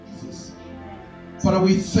Father,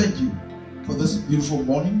 we thank you for this beautiful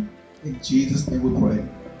morning. In Jesus' name we pray.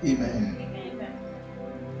 Amen.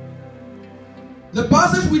 The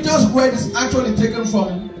passage we just read is actually taken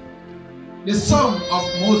from the Song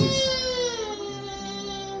of Moses.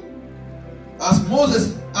 As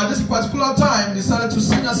Moses, at this particular time, decided to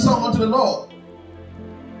sing a song unto the Lord.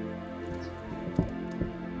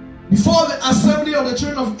 Before the assembly of the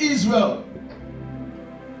children of Israel,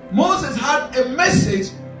 Moses had a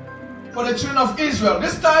message for the children of Israel.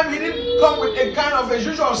 This time he didn't come with a kind of a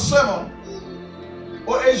usual sermon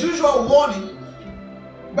or a usual warning,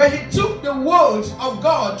 but he took the words of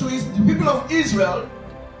God to the people of Israel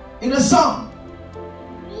in a song.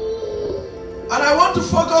 And I want to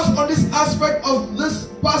focus on this aspect of this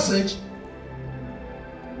passage,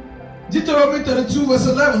 Deuteronomy 32 verse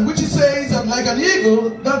 11, which says that like an eagle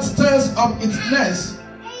that stirs up its nest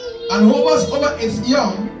and hovers over its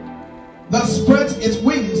young, that spreads its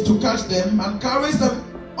wings to catch them and carries them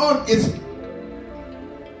on its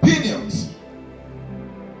pinions.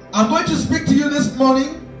 I'm going to speak to you this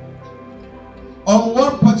morning on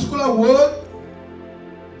one particular word: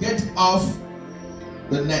 get off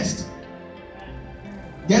the nest.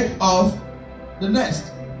 Get off the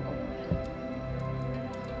nest.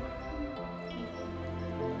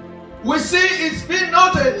 We see it's been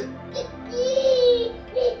noted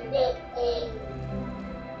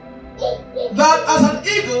that as an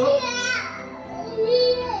eagle,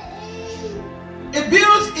 it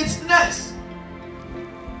builds its nest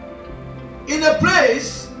in a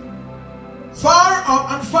place far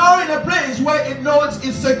up and far in a place where it knows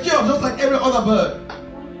it's secure, just like every other bird.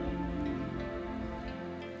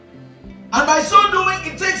 And by so doing,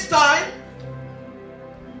 it takes time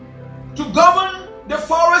to govern the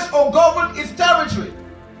forest or govern its territory.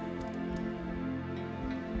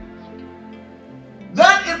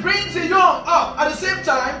 Then it brings the young up at the same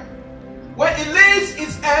time. When it lays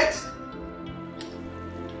its eggs,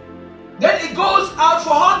 then it goes out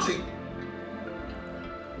for hunting.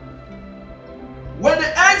 When the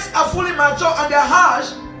eggs are fully mature and they're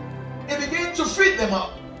hatched, it begins to feed them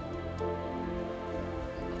up.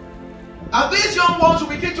 And these young ones will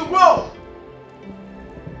begin to grow.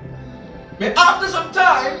 But after some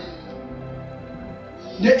time,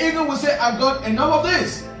 the eagle will say, I've got enough of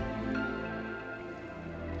this.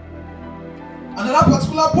 And at that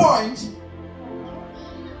particular point,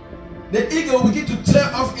 the eagle will begin to tear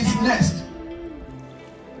off its nest.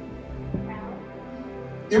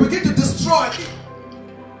 It will begin to destroy it.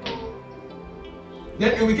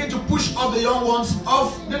 Then it will begin to push off the young ones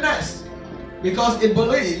off the nest, because it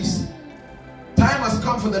believes time has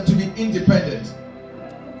come for them to be independent.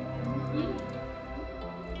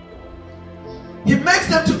 He makes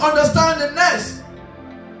them to understand the nest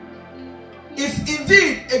is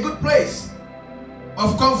indeed a good place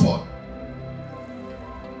of comfort.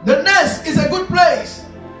 The nest is a good place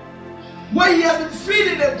where he has been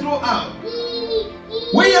feeding them throughout,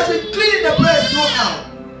 where he has been cleaning the place throughout,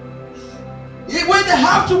 where they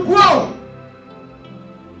have to grow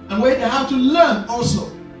and where they have to learn also,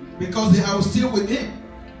 because they are still with him.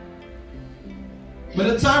 But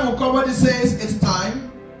the time will come when he says it's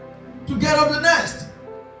time to get off the nest.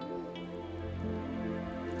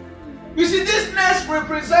 You see, this nest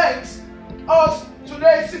represents us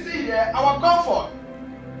today sitting here, our comfort.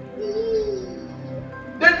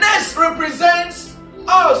 The nest represents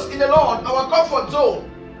us in the Lord, our comfort zone,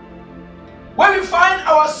 where we find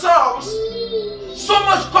ourselves so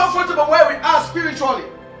much comfortable where we are spiritually.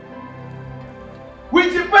 We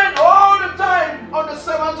depend all the time on the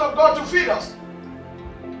servants of God to feed us.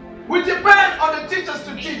 We depend on the teachers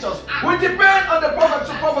to teach us. We depend on the prophets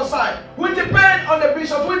to prophesy. We depend on the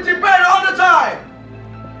bishops. We depend all the time.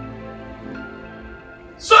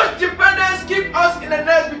 Such dependence keeps us in the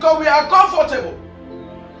nest because we are comfortable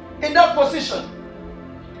in that position.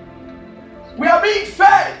 We are being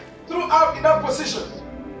fed throughout in that position.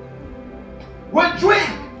 We drink.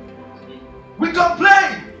 We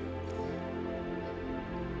complain.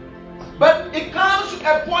 But it comes to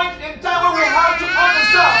a point in time where we have to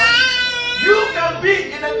understand you can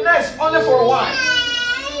be in a nest only for a while.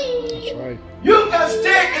 That's right. You can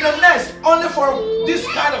stay in a nest only for this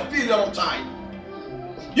kind of period of time.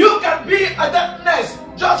 You can be at that nest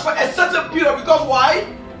just for a certain period, because why?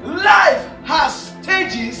 Life has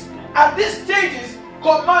stages, and these stages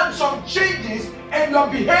command some changes in your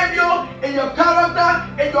behavior, in your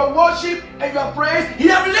character, in your worship, in your praise, in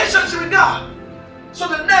your relationship with God. So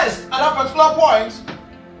the nest at that particular point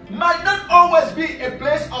might not always be a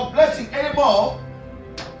place of blessing anymore,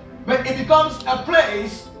 but it becomes a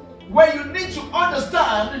place where you need to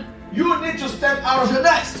understand you need to step out of the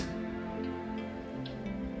nest.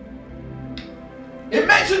 It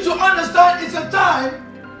makes you to understand it's a time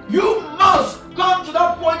you must come to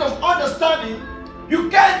that point of understanding you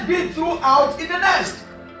can't be throughout in the nest.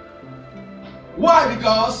 Why?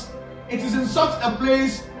 Because it is in such a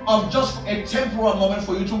place of just a temporal moment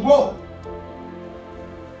for you to grow.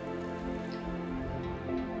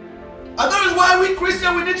 And that is why we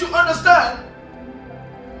Christians, we need to understand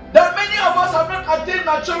that many of us have not attained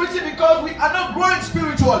maturity because we are not growing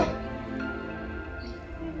spiritually.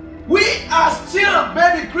 We are still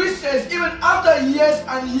baby Christians even after years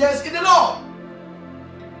and years in the Lord.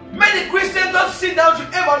 Many Christians don't sit down to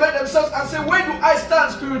evaluate themselves and say, where do I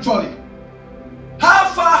stand spiritually? How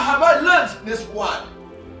far have I learned this word?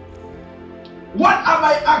 What are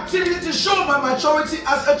my activities to show my maturity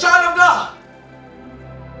as a child of God?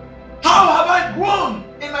 How have I grown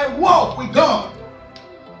in my walk with God?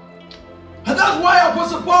 And that's why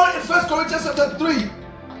Apostle Paul in 1 Corinthians chapter 3,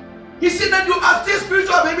 he said that you are still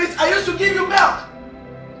spiritual babies. I used to give you milk.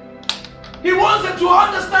 He wants them to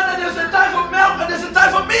understand that there's a time for milk and there's a time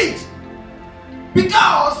for meat.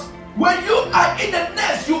 Because when you are in the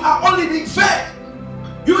nest, you are only being fed.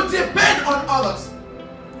 You depend on others.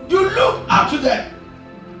 You look up to them.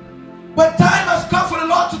 But time has come for the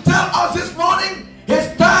Lord to tell us this morning,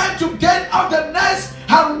 it's time to get out the nest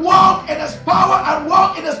and walk in His power and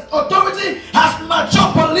walk in His authority as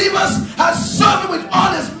mature believers and serve Him with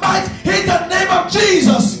all His might in the name of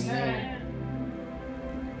Jesus.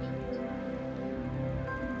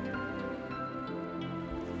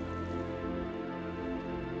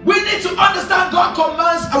 We need to understand God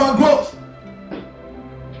commands our growth.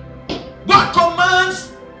 God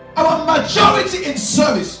commands our maturity in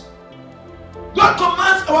service. God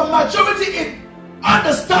commands our maturity in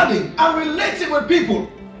understanding and relating with people.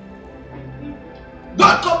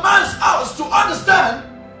 God commands us to understand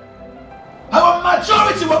our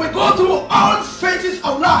maturity when we go through all phases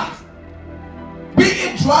of life. Be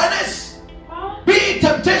it dryness, be it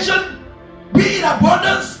temptation, be it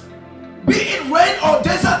abundance, be it rain or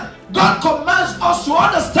desert. God commands us to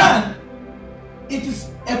understand it is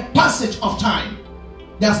a passage of time.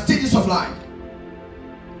 There are stages of life.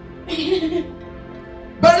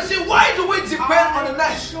 But you see, why do we depend on the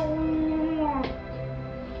nest?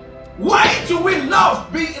 Why do we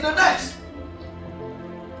love being in the nest?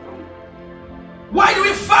 Why do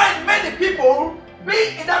we find many people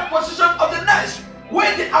being in that position of the nest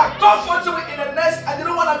where they are comfortable in the nest and they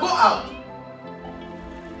don't want to go out?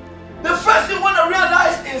 The first thing you want to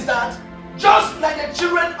realize is that just like the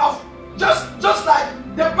children of, just like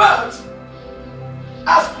the birds,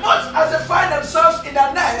 as much as they find themselves in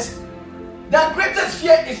their nest, their greatest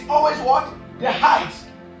fear is always what? The height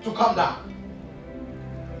to come down.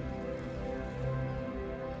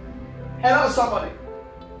 Hello, somebody.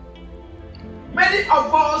 Many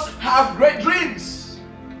of us have great dreams,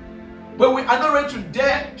 but we are not ready to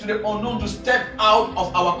dare to the unknown to step out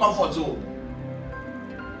of our comfort zone.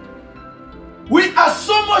 We are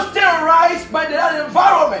so much terrorized by the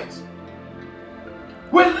environment.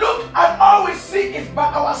 We look at all we see is by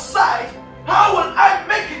our side. How will I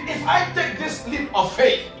make it if I take this leap of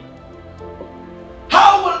faith?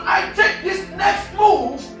 How will I take this next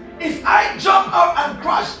move if I jump out and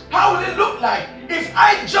crash? How will it look like? If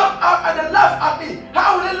I jump out and they laugh at me,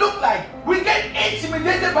 how will it look like? We get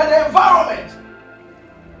intimidated by the environment.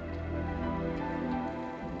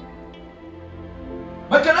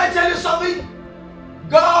 But can I tell you something?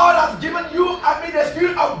 God has given you and me the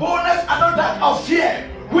spirit of boldness and not that of fear.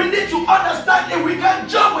 We need to understand if we can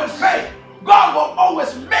jump with faith, God will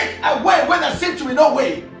always make a way when there seems to be no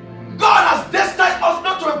way. God has destined us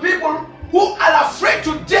not to be people who are afraid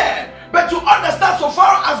to dare, but to understand so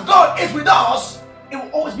far as God is with us, it will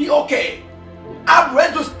always be okay. I'm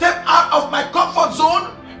ready to step out of my comfort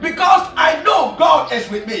zone because I know God is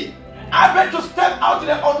with me. I'm ready to step out to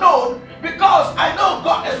the unknown because I know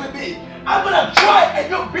God is with me. I'm going to try a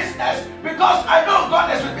new business because I know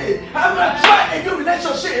God is with me. I'm going to try a new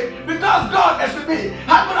relationship because God is with me.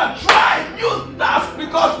 I'm going to try new tasks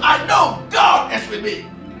because I know God is with me.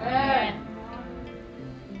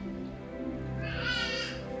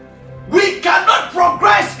 We cannot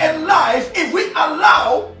progress in life if we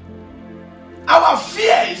allow our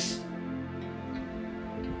fears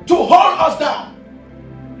to hold us down.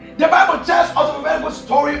 The Bible tells us a very good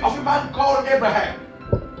story of a man called Abraham.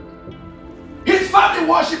 His family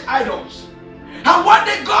worshipped idols. And one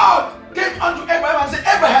day God came unto Abraham and said,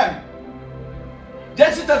 Abraham,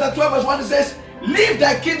 Genesis chapter 12 verse 1, it says, leave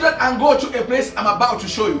thy kindred and go to a place I'm about to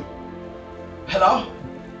show you. Hello?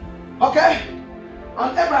 Okay?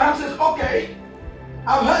 And Abraham says, okay,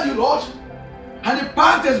 I've heard you, Lord. And he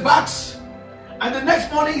packed his bags. And the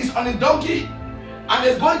next morning he's on a donkey and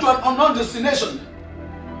he's going to an unknown destination.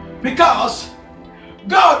 Because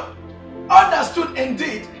God understood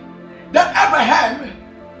indeed that Abraham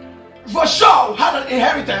for sure had an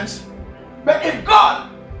inheritance. But if God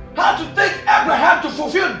had to take Abraham to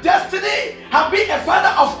fulfill destiny and be a father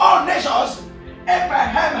of all nations,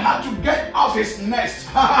 Abraham had to get off his nest.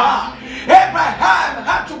 Abraham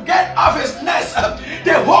had to get off his nest,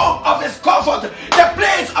 the home of his comfort, the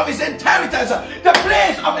place of his inheritance, the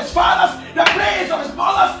place of his fathers, the place of his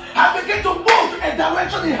mothers, and begin to move to a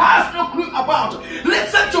direction he has no clue about.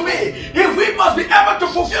 Listen to me. If we must be able to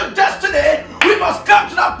fulfill destiny, we must come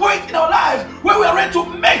to that point in our life where we are ready to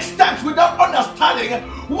make steps without understanding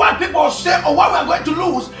what people say or what we are going to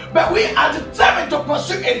lose, but we are determined to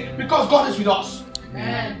pursue it because God is with us.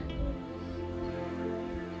 Amen.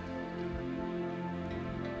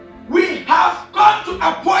 We have come to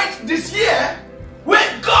a point this year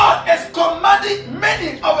where God is commanding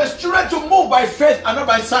many of his children to move by faith and not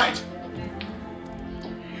by sight.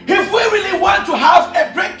 If we really want to have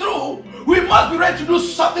a breakthrough, we must be ready to do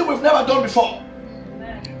something we've never done before.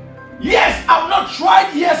 Yes, I've not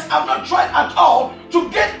tried. Yes, I've not tried at all to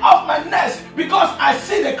get off my nest because I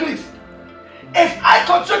see the cliff. If I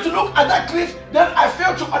continue to look at that cliff, then I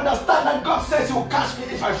fail to understand that God says he will catch me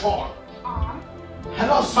if I fall.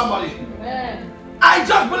 Hello, somebody. Amen. I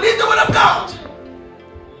just believe the word of God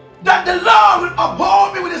that the Lord will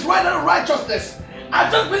uphold me with his right and righteousness. I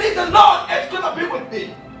just believe the Lord is going to be with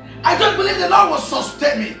me. I just believe the Lord will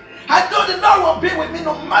sustain me. I know the Lord will be with me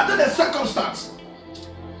no matter the circumstance.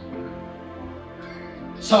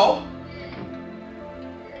 So,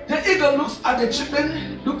 the eagle looks at the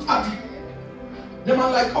chicken, looks at them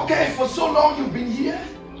and like, okay, for so long you've been here,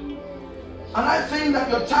 and I think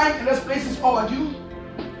that your time in this place is overdue.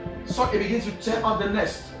 So it begins to tear out the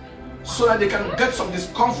nest so that they can get some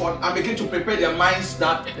discomfort and begin to prepare their minds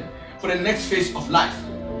that for the next phase of life.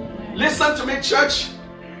 Listen to me, church.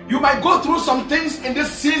 You might go through some things in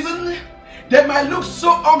this season. They might look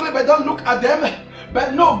so ugly, but don't look at them.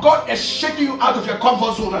 But no, God is shaking you out of your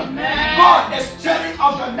comfort zone. Amen. God is tearing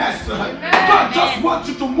off your nest. God just wants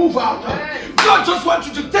you to move out. God just wants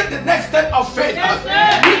you to take the next step of faith.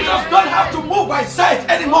 You just don't have to move by sight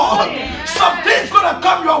anymore. Something's gonna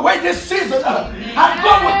come your way this season, and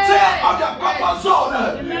God will tear off your comfort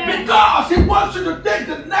zone because He wants you to take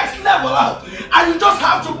the next level, and you just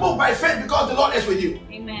have to move by faith because the Lord is with you.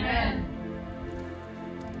 Amen.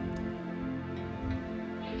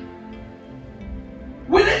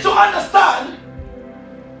 We need to understand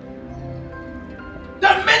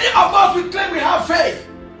that many of us, we claim we have faith,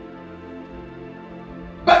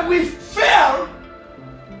 but we fail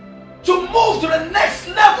to move to the next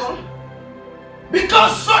level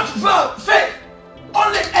because such faith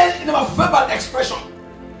only ends in our verbal expression.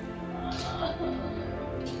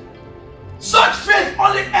 Such faith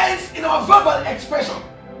only ends in our verbal expression.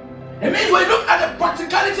 It means when you look at the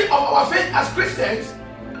practicality of our faith as Christians,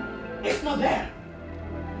 it's not there.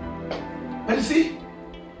 But you see,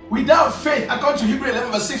 without faith, according to Hebrews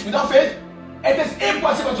 11 verse 6, without faith, it is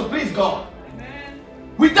impossible to please God. Amen.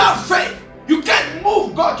 Without faith, you can't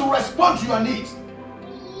move God to respond to your needs.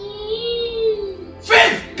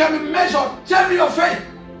 Faith can be measured. Tell me your faith.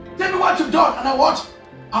 Tell me what you've done, and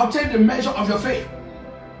I'll take the measure of your faith.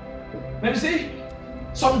 Let me see.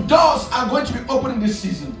 Some doors are going to be opening this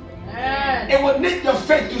season. Amen. It will need your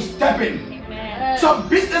faith to step in. Amen. Some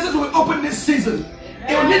businesses will open this season.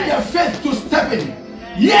 It will need your faith to step in.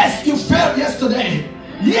 Yes, you failed yesterday.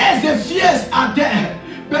 Yes, the fears are there.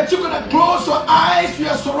 But you're going to close your eyes to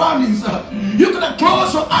your surroundings. You're going to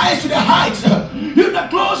close your eyes to the heights. You're going to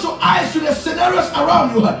close your eyes to the scenarios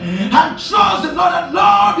around you. And trust the Lord and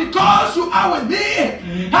Lord, because you are with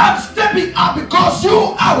me, I'm stepping up because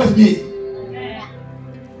you are with me.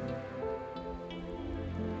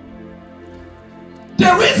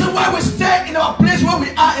 The reason why we stay in our place where we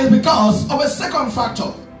are is because of a second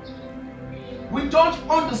factor. We don't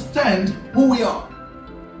understand who we are.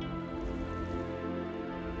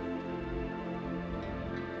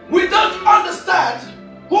 We don't understand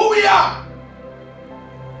who we are.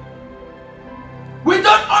 We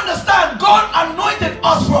don't understand God anointed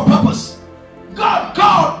us for a purpose. God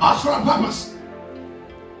called us for a purpose.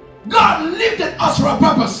 God lifted us for a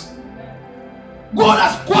purpose. God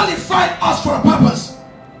has qualified us for a purpose.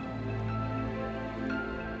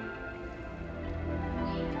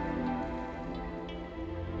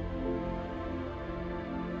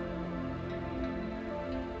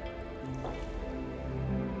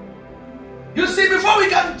 You see, before we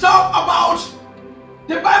can talk about,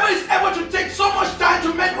 the Bible is able to take so much time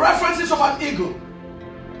to make references of an eagle.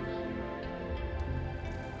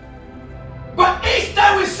 But each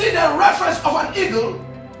time we see the reference of an eagle,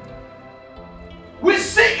 We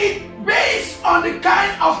see it based on the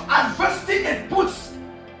kind of adversity it puts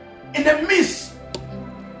in the midst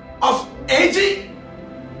of aging,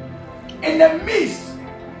 in the midst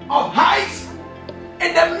of heights,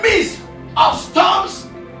 in the midst of storms,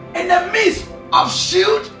 in the midst of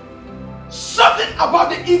shield. Something about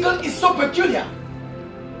the eagle is so peculiar.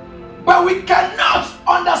 But we cannot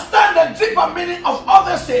understand the deeper meaning of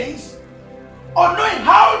other things, or knowing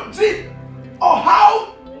how deep or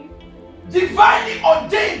how divinely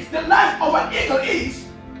ordained the life of an eagle is.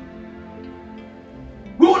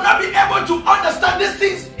 We will not be able to understand these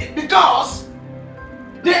things because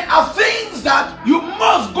there are things that you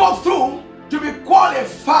must go through to be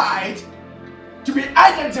qualified, to be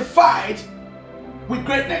identified with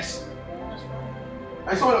greatness.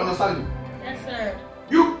 I saw you understand. Yes, sir.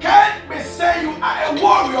 You can't be saying you are a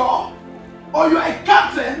warrior or you are a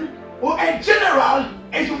captain or a general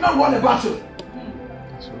and you not won a battle.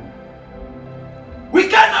 We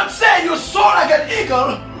cannot say you soar like an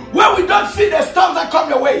eagle when we don't see the storms that come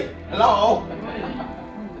your way. Hello?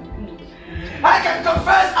 I can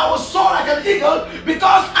confess I will soar like an eagle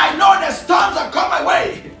because I know the storms that come my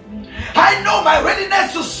way. I know my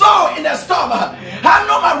readiness to soar in the storm. I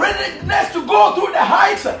know my readiness to go through the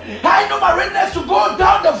heights. I know my readiness to go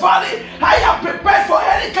down the valley. I am prepared for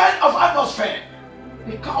any kind of atmosphere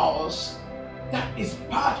because that is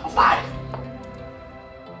part of life.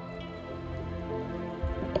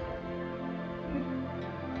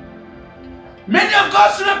 Many of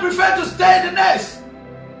God's children prefer to stay in the nest.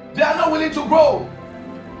 They are not willing to grow.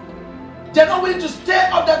 They are not willing to stay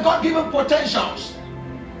up their God-given potentials.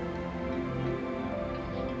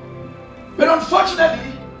 But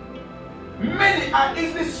unfortunately, many are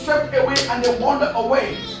easily swept away and they wander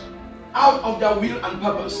away out of their will and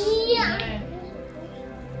purpose.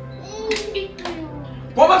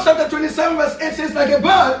 Proverbs chapter 27 verse 8 says, like a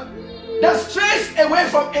bird that strays away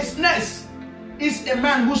from its nest is a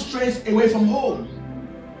man who strays away from home.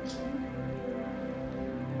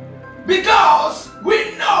 Because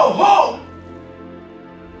we know home,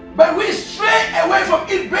 but we stray away from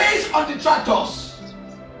it based on detractors.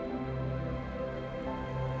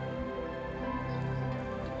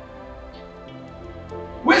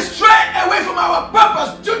 We stray away from our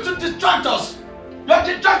purpose due to detractors. Your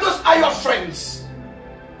detractors are your friends.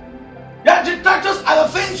 Your detractors are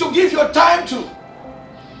the things you give your time to.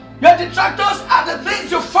 Your detractors are the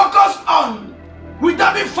things you focus on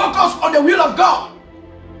without being focused on the will of God.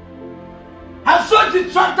 And so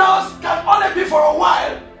detractors can only be for a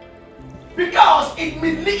while because it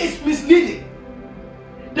is misleading.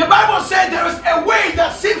 The Bible says there is a way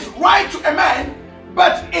that seems right to a man,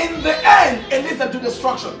 but in the end it leads to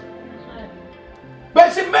destruction.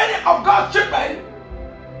 But see, many of God's children,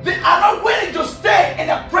 they are not willing to stay in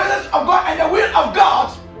the presence of God and the will of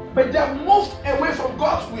God, but they have moved away from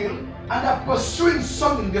God's will and are pursuing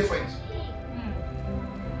something different.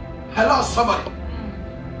 Hello, somebody.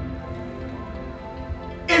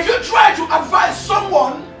 If you try to advise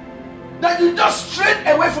someone that you just strayed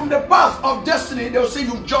away from the path of destiny, they'll say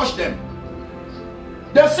you've judged them.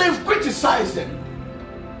 They'll say you've criticized them.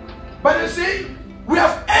 But you see, we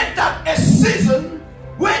have entered a season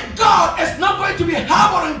where God is not going to be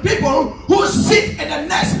harboring people who sit in the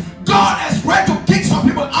nest. God is ready to kick some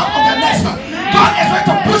people out of the nest. God is ready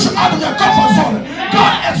to push you out of your comfort zone.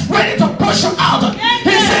 God is ready to push you out.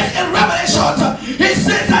 He says in Revelation, he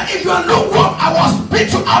says that if you are lukewarm, I will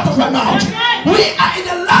spit you out of my mouth. We are in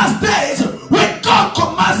the last days where God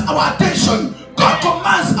commands our attention, God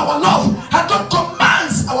commands our love, and God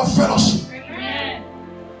commands our fellowship.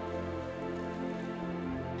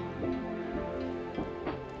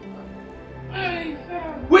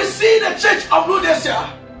 We see the church of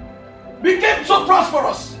Laodicea became so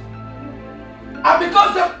prosperous. And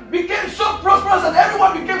because they became so prosperous and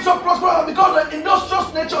everyone became so prosperous, and because of the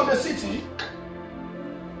industrious nature of the city,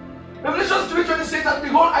 Revelation 3:20 says that,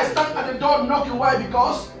 behold, I stand at the door knocking. Why?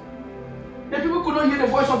 Because the people could not hear the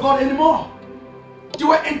voice of God anymore. They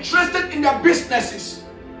were interested in their businesses.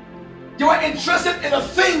 They were interested in the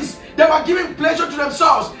things that were giving pleasure to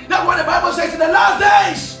themselves. That's what the Bible says in the last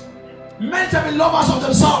days. Men shall be lovers of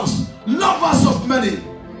themselves, lovers of money.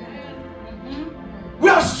 We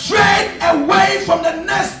are strayed away from the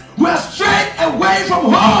nest. We are strayed away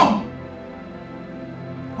from home.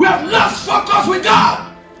 We have lost focus with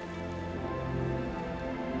God.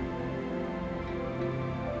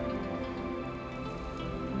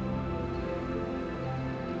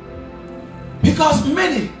 Because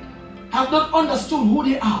many have not understood who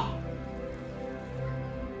they are.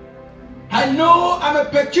 I know I'm a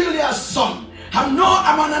peculiar son. I know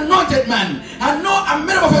I'm an anointed man. I know I'm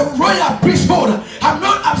made up of a royal priesthood. I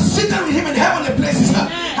know I'm sitting with him in heavenly places.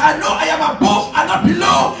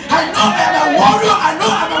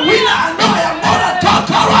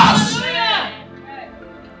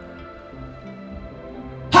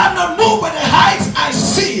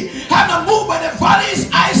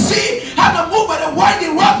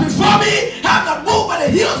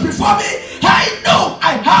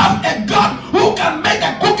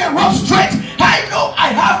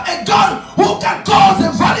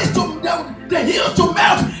 to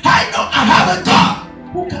melt. I know I have a God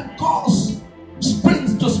who can cause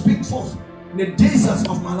springs to spring forth in the deserts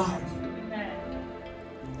of my life.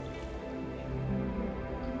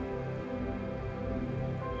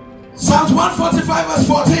 Psalms 145 verse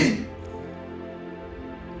 14.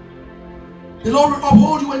 The Lord will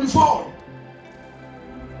uphold you when you fall.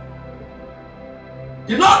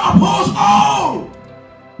 The Lord upholds all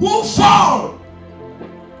who fall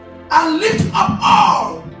and lift up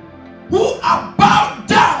all who are bowed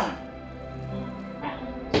down.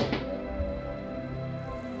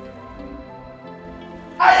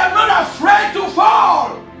 I am not afraid to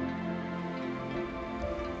fall,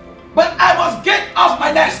 but I must get off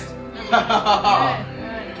my nest. I'm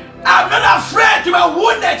not afraid to be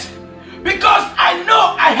wounded because I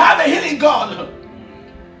know I have a healing God.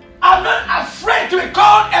 I'm not afraid to be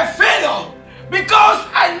called a failure because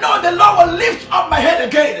I know the Lord will lift up my head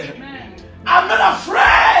again. I'm not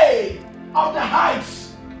afraid of the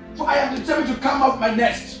heights, for I am determined to come off my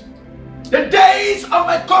nest. The days of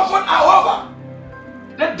my comfort are over.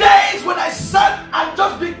 The days when I sat and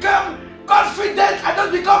just become confident, I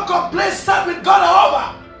just become complacent with God are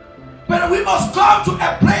over. But we must come to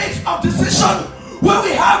a place of decision where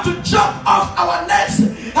we have to jump off our nets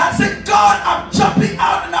and say, God, I'm jumping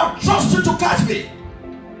out and I'm trusting you to catch me.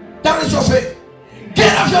 That is your faith.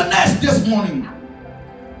 Get off your nest this morning.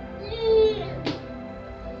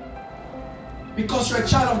 Because you're a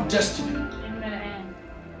child of destiny. Amen.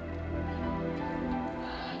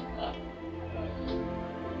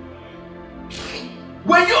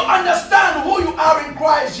 When you understand who you are in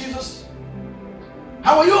Christ Jesus,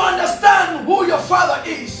 and when you understand who your Father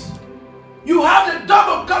is, you have the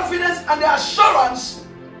double confidence and the assurance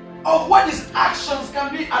of what his actions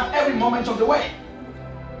can be at every moment of the way.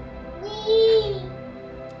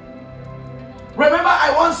 Remember,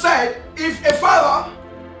 I once said, if a father,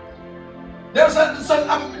 there's an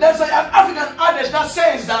African adage that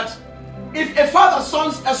says that if a father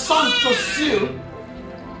sends a son to steal,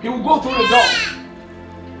 he will go through the door.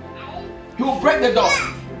 He will break the door.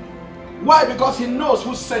 Why? Because he knows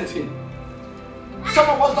who sent him. Some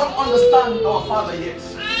of us don't understand our Father yet.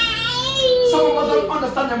 Some of us don't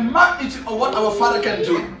understand the magnitude of what our Father can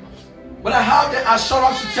do. But I have the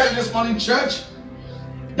assurance to tell you this morning, church,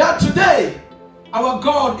 that today our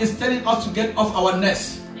God is telling us to get off our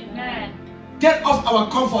nest. Amen. Get off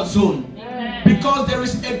our comfort zone. Amen. Because there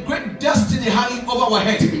is a great destiny hanging over our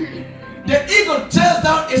head. The eagle tears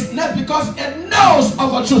down its nest because it knows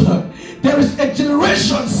of a truth. There is a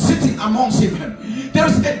generation sitting amongst him. There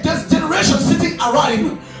is a generation sitting around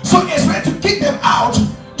him. So it's ready to kick them out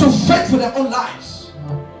to fight for their own lives.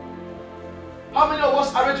 How many of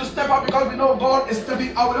us are ready to step out because we know God is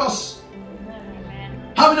stepping out with us?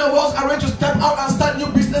 Amen. How many of us are ready to step out and start new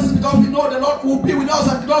businesses because we know the Lord will be with us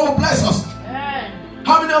and the Lord will bless us? Amen.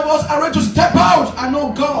 How many of us are ready to step out and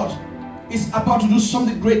know God is about to do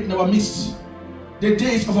something great in our midst? The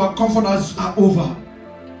days of our comfort are over.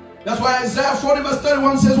 That's why Isaiah 40 verse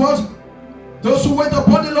 31 says what? Those who wait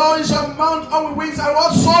upon the Lord shall mount on wings and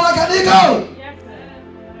what? Soar like an eagle. Yes, sir.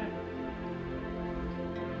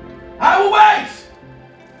 I will wait.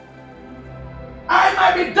 I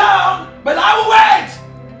might be down, but I will wait.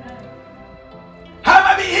 I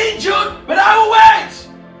might be injured, but I will wait.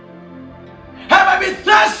 I might be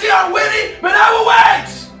thirsty and weary, but I will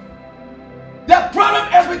wait. The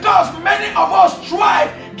problem is because many of us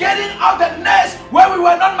tried getting out the nest where we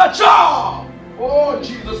were not mature. Oh,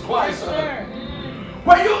 Jesus Christ. Yes,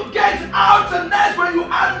 when you get out the nest when you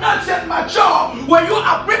are not yet mature, when you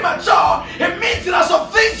are premature, it means there are some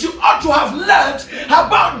things you ought to have learned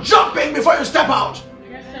about jumping before you step out.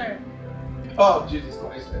 yes, sir. Oh, Jesus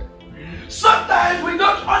Christ. Sometimes we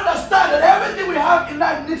don't understand that everything we have in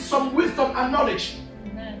life needs some wisdom and knowledge.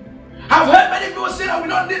 I've heard many people say that we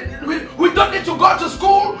don't need to go to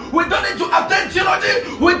school, we don't need to attend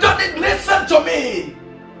theology, we don't need to listen to me.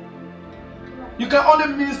 You can only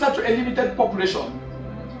minister to a limited population.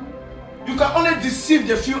 You can only deceive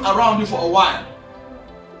the few around you for a while.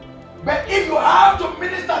 But if you have to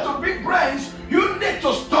minister to big brains, you need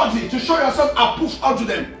to study to show yourself approved unto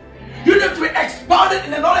them. You need to be expounded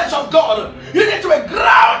in the knowledge of God. You need to be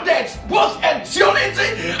grounded both in theology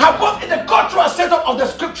and both in the cultural setup of the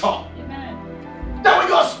scripture. That when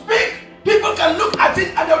you speak, people can look at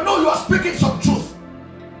it and they'll know you are speaking some truth.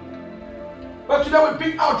 But today we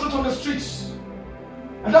pick our truth on the streets.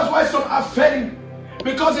 And that's why some are failing.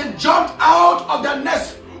 Because they jumped out of their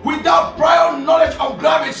nest without prior knowledge of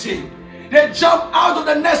gravity. They jumped out of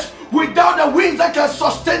the nest without the wings that can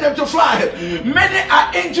sustain them to fly. Many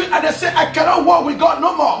are injured and they say, I cannot walk with God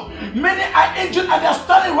no more. Many are injured and they are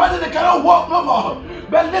standing right and they cannot walk no more.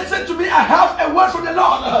 But listen to me, I have a word from the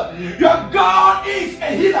Lord. Your God is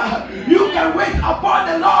a healer. You can wait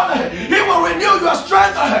upon the Lord. He will renew your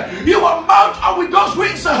strength. You will mount up with those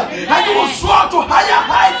wings, and you will soar to higher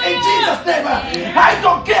heights in Jesus' name. I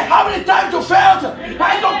don't care how many times you failed.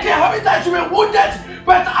 I don't care how many times you've been wounded.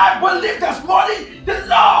 But I believe this morning the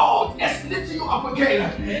Lord is lifting you up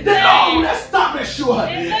again. The Lord will establish you.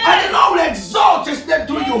 And the Lord will exalt His name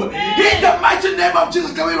through you. In the mighty name of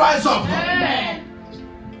Jesus, can we rise up? Amen.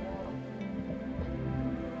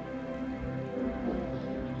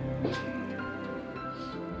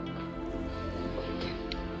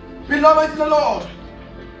 Beloved in the Lord,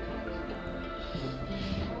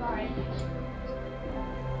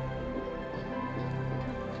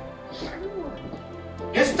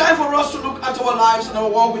 it's time for us to look at our lives and our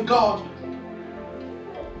walk with God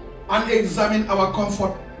and examine our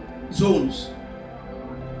comfort zones.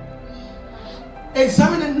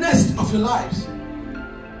 Examine the nest of your lives.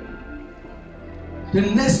 The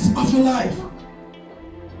nest of your life.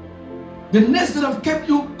 The nest that have kept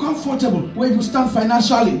you comfortable where you stand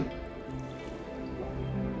financially.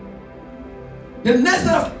 The nest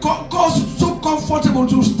that have caused you so comfortable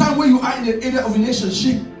to stand where you are in the area of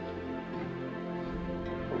relationship.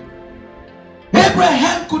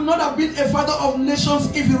 Abraham could not have been a father of nations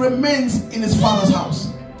if he remains in his father's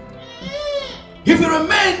house. If he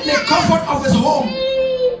remained in the comfort of his home,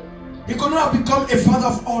 he could not have become a father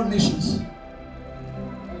of all nations.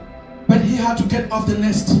 But he had to get off the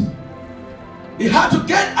nest. He had to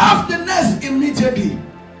get off the nest immediately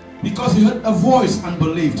because he heard a voice and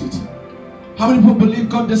believed it. How many people believe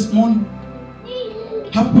God this morning?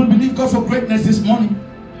 How many people believe God for greatness this morning?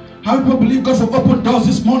 How many people believe God for open doors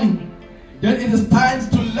this morning? Then it is time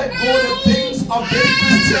to let go of the things of baby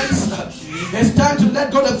Christians. It's time to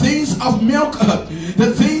let go of the things of milk,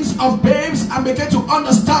 the things of babes, and begin to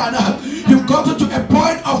understand you've gotten to a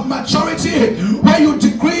point of maturity where you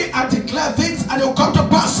decree and declare things and they'll come to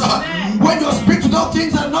pass. When you speak to those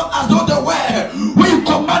things and not as though they were, when you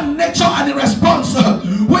command nature and in response,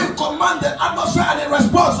 when you command the atmosphere and in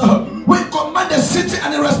response, when you command the city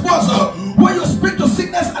and in response, when you speak to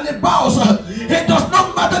sickness and it bows, it does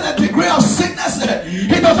not matter the degree of sickness,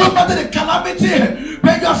 it does not matter the calamity,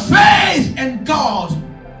 but your faith in God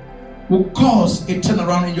will cause a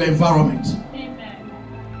turnaround in your environment. Amen.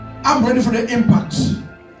 I'm ready for the impact.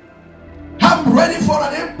 I'm ready for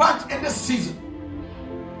an impact in this season.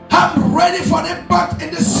 I'm ready for an impact in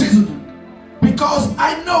this season because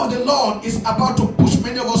I know the Lord is about to push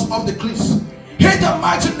many of us off the cliffs. In the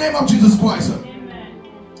mighty name of Jesus Christ.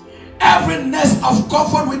 Every nest of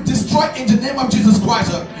comfort we destroy in the name of Jesus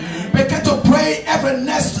Christ. Begin to pray every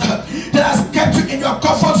nest that has kept you in your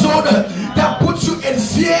comfort zone, that puts you in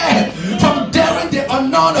fear from daring the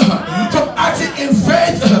unknown, from acting in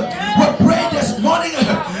faith. We pray this morning,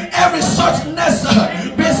 every such nest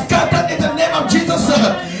be scattered in the name of Jesus.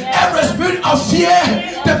 Every spirit of fear,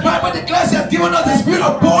 the Bible declares He has given us the spirit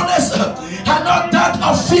of boldness and not that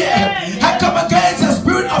of fear. I come against the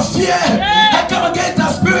spirit of fear. I come against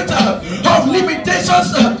the spirit of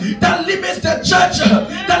limitations that limits the church,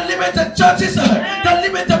 that limits the churches, that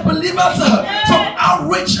limits the believers from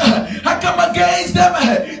outreach. I come against them,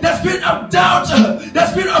 the spirit of doubt, the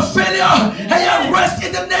spirit of failure. I arrest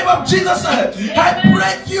in the name of Jesus. I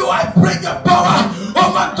break you, I break your power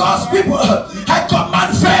over God's people. I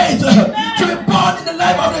command faith to be born in the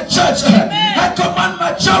life of the church. I command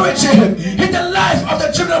maturity in the life of the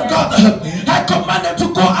children of God. I command them to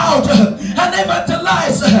go out and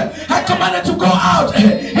evangelize. I command them to go out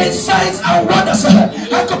in signs and wonders.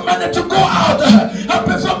 I command them to go out and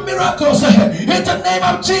perform miracles in the name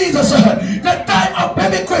of Jesus. The time of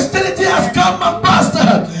baby Christianity has come and passed.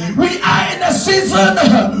 We are in a season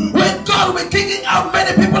when God will be kicking out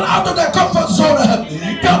many people out of their comfort zone.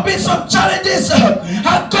 There'll be some challenges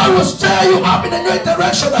and God will stir you up in a new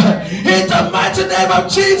direction in the mighty name of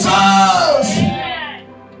Jesus.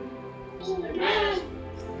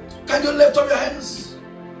 Can you lift up your hands?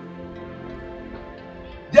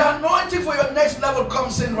 The anointing for your next level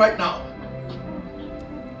comes in right now.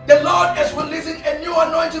 The Lord is releasing a new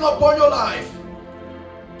anointing upon your life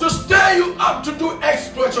to stir you up to do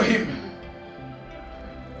exploits for Him.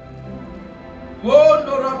 Those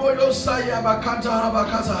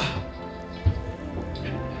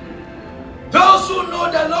who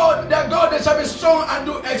know the Lord, their God, they shall be strong and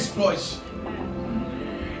do exploits.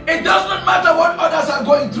 It does not matter what others are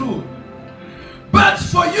going through, but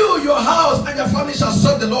for you, your house and your family shall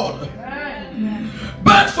serve the Lord.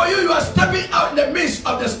 But for you, you are stepping out in the midst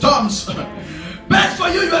of the storms. But for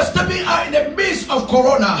you, you are stepping out in the midst of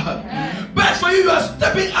corona. But for you, you are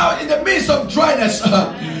stepping out in the midst of dryness.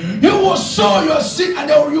 You will sow your seed and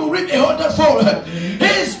you will reap 100-fold.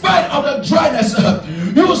 In spite of the dryness,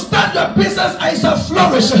 you will start your business and it shall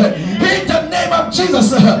flourish. In the name of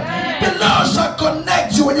Jesus, the Lord shall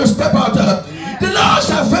connect you when you step out. The Lord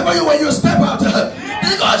shall favor you when you step out.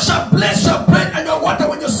 The Lord shall bless your bread and your water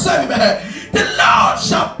when you serve Him. The Lord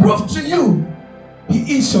shall prove to you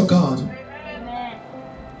He is your God. Amen.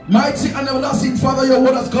 Mighty and everlasting Father, your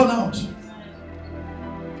word has gone out.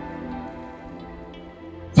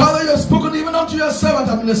 Father, you have spoken even unto your servant.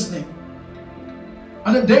 I'm listening.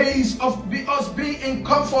 And the days of us being in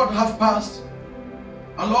comfort have passed.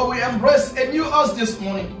 And Lord, we embrace a new us this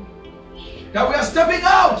morning. That we are stepping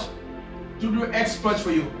out to do exploits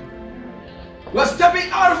for you. We are stepping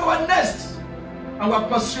out of our nest and we are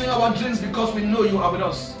pursuing our dreams because we know you are with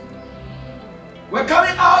us. We're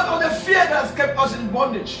coming out of the fear that has kept us in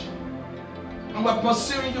bondage. And we're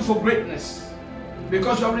pursuing you for greatness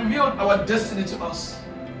because you have revealed our destiny to us.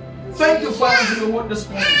 Thank you, Father, for your word this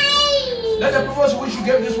morning. Let the purpose which you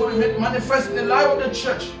gave this word be manifest in the life of the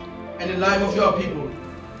church and the life of your people.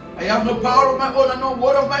 I have no power of my own and no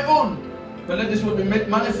word of my own. But let this word be made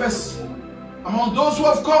manifest among those who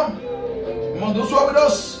have come, among those who are with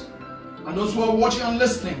us, and those who are watching and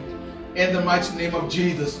listening. In the mighty name of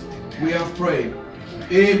Jesus, we have prayed.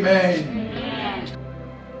 Amen.